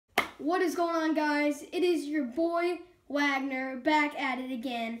What is going on, guys? It is your boy Wagner back at it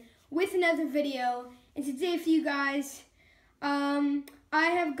again with another video. And today for you guys, I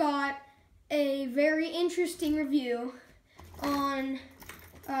have got a very interesting review on,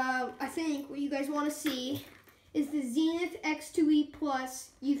 I think what you guys want to see is the Xenith X2E Plus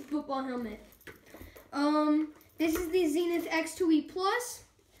Youth Football Helmet. This is the Xenith X2E Plus,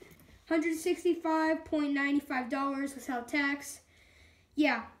 $165.95 without tax.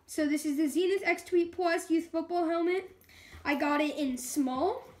 Yeah, so this is the Xenith X2E Plus Youth Football Helmet. I got it in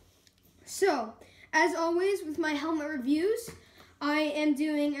small. So, as always with my helmet reviews, I am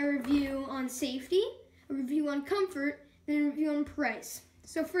doing a review on safety, a review on comfort, then a review on price.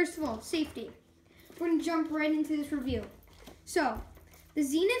 So first of all, safety. We're going to jump right into this review. So, the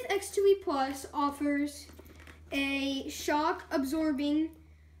Xenith X2E Plus offers a shock-absorbing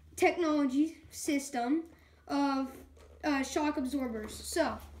technology system of shock absorbers.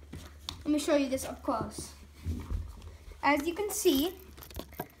 So, let me show you this up close. As you can see,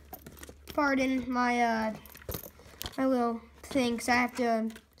 pardon my my little thing, because I have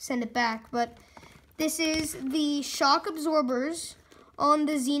to send it back, but this is the shock absorbers on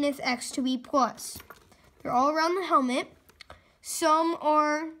the Xenith X2E Plus. They're all around the helmet. Some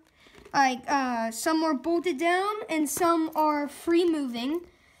are some are bolted down, and some are free moving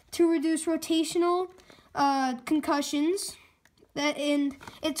to reduce rotational concussions. And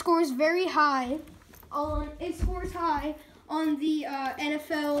it scores very high on the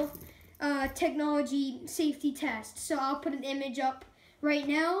NFL technology safety test. So I'll put an image up right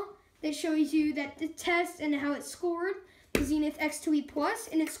now that shows you that the test and how it scored the Xenith X2E Plus,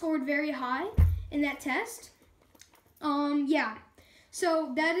 and it scored very high in that test. Yeah,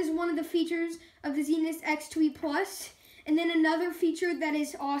 so that is one of the features of the Xenith X2E Plus. And then another feature that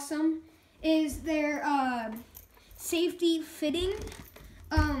is awesome is their safety fitting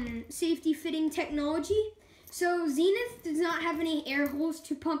technology. So Xenith does not have any air holes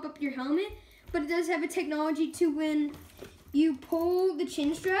to pump up your helmet, but it does have a technology to, when you pull the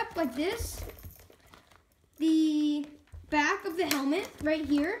chin strap like this, the back of the helmet right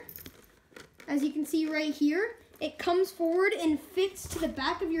here, as you can see right here, it comes forward and fits to the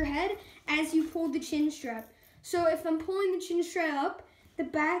back of your head as you pull the chin strap. So if I'm pulling the chin strap up, the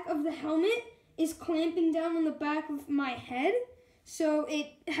back of the helmet is clamping down on the back of my head, so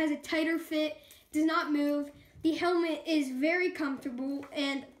it has a tighter fit, does not move. The helmet is very comfortable,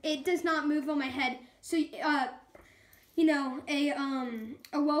 and it does not move on my head. So, you know, a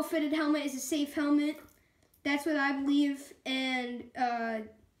well-fitted helmet is a safe helmet. That's what I believe, and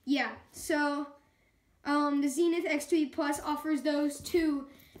yeah. So, the Xenith X2E Plus offers those two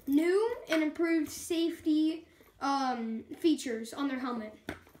new and improved safety features on their helmet.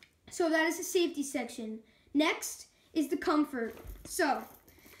 So that is the safety section. Next is the comfort. So,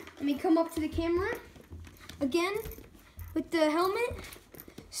 let me come up to the camera again with the helmet.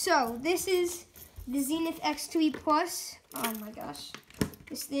 So, this is the Xenith X2E Plus. Oh my gosh.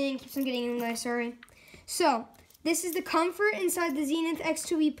 This thing keeps on getting in the way, sorry. So, this is the comfort inside the Xenith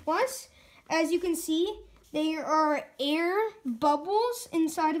X2E Plus. As you can see, there are air bubbles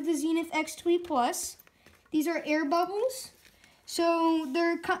inside of the Xenith X2E Plus. These are air bubbles. So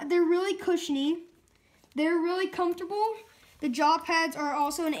they're really cushiony. They're really comfortable. The jaw pads are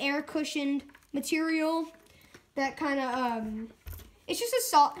also an air cushioned material that kind of it's just a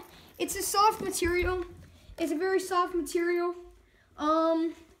soft material. It's a very soft material.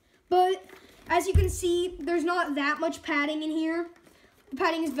 But as you can see, there's not that much padding in here. The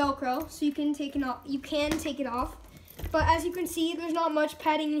padding is Velcro, so you can take it off. But as you can see, there's not much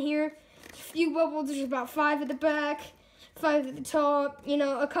padding in here. A few bubbles. There's about 5 at the back, 5 at the top. You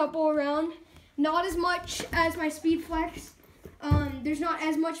know, a couple around. Not as much as my Speed Flex. There's not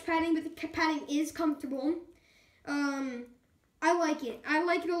as much padding, but the padding is comfortable. I like it. I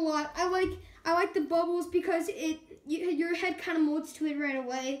like it a lot. I like the bubbles because your head kind of molds to it right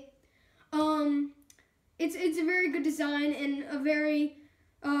away. It's a very good design and a very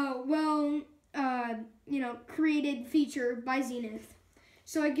created feature by Xenith.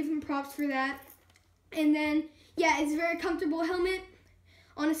 So I give them props for that. And then, yeah, it's a very comfortable helmet.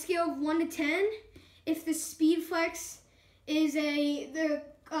 On a scale of 1 to 10, if the Speed Flex is the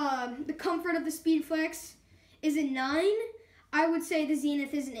comfort of the Speed Flex is a 9, I would say the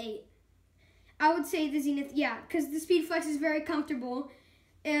Xenith is an 8. I would say the Xenith, yeah, because the Speed Flex is very comfortable.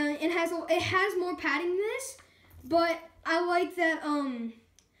 And it has more padding than this, but I like that.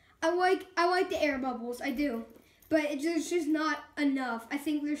 I like the air bubbles. I do, but there's just not enough. I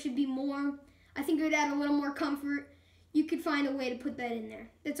think there should be more. I think it would add a little more comfort. You could find a way to put that in there.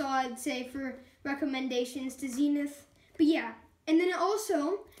 That's all I'd say for recommendations to Xenith. But yeah, and then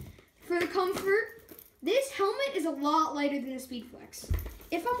also for the comfort, this helmet is a lot lighter than the Speed Flex.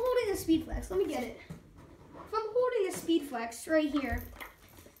 If I'm holding the Speed Flex, let me get it. If I'm holding the Speed Flex right here,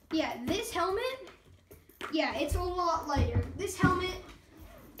 yeah, this helmet, yeah, it's a lot lighter. This helmet,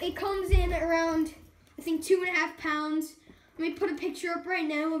 it comes in around, I think, 2.5 pounds. Let me put a picture up right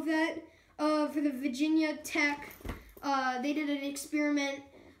now of that for the Virginia Tech. They did an experiment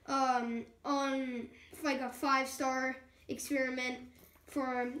on like a 5-star experiment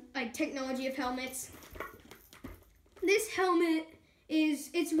for like technology of helmets. This helmet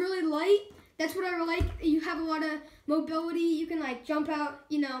it's really light. That's what I like. You have a lot of mobility. You can like jump out,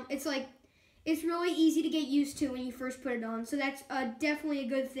 you know, it's really easy to get used to when you first put it on. So that's definitely a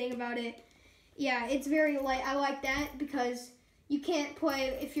good thing about it. Yeah, it's very light. I like that because you can't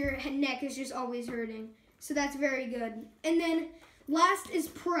play if your neck is just always hurting. So that's very good. And then last is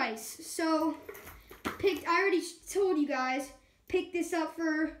price. So I already told you guys, pick this up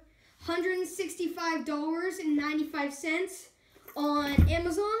for $165.95 on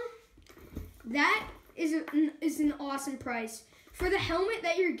Amazon. That is an awesome price. For the helmet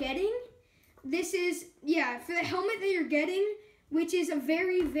that you're getting, for the helmet that you're getting, which is a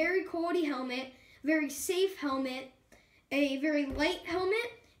very, very quality helmet, very safe helmet, a very light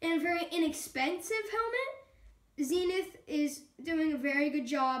helmet, and a very inexpensive helmet, Xenith is doing a very good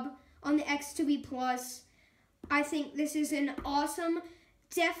job on the X2E Plus. I think this is an awesome,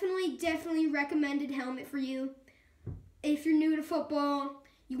 definitely recommended helmet for you. If you're new to football,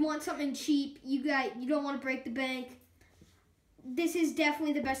 you want something cheap, you don't want to break the bank, this is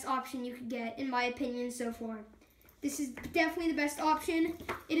definitely the best option you could get, in my opinion, so far. This is definitely the best option.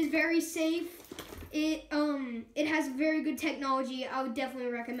 It is very safe. It has very good technology. I would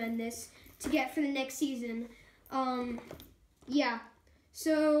definitely recommend this to get for the next season. Yeah.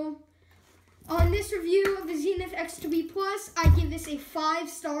 So on this review of the Xenith X2E Plus, I give this a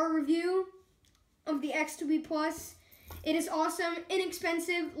 5-star review of the X2E Plus. It is awesome,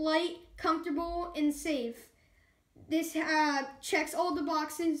 inexpensive, light, comfortable, and safe. This checks all the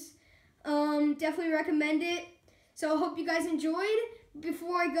boxes. Definitely recommend it. So I hope you guys enjoyed.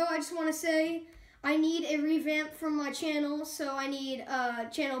 Before I go, I just want to say I need a revamp for my channel. So I need a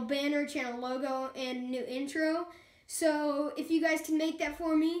channel banner, channel logo, and new intro. So if you guys can make that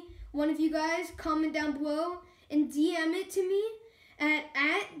for me, one of you guys, comment down below and DM it to me at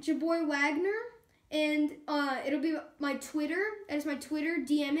Jboi Wagner. And it'll be my Twitter. That is my Twitter.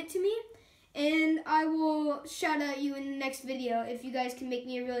 DM it to me. And I will shout out you in the next video if you guys can make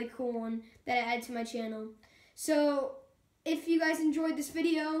me a really cool one that I add to my channel. So if you guys enjoyed this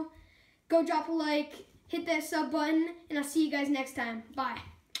video, go drop a like, hit that sub button, and I'll see you guys next time. Bye.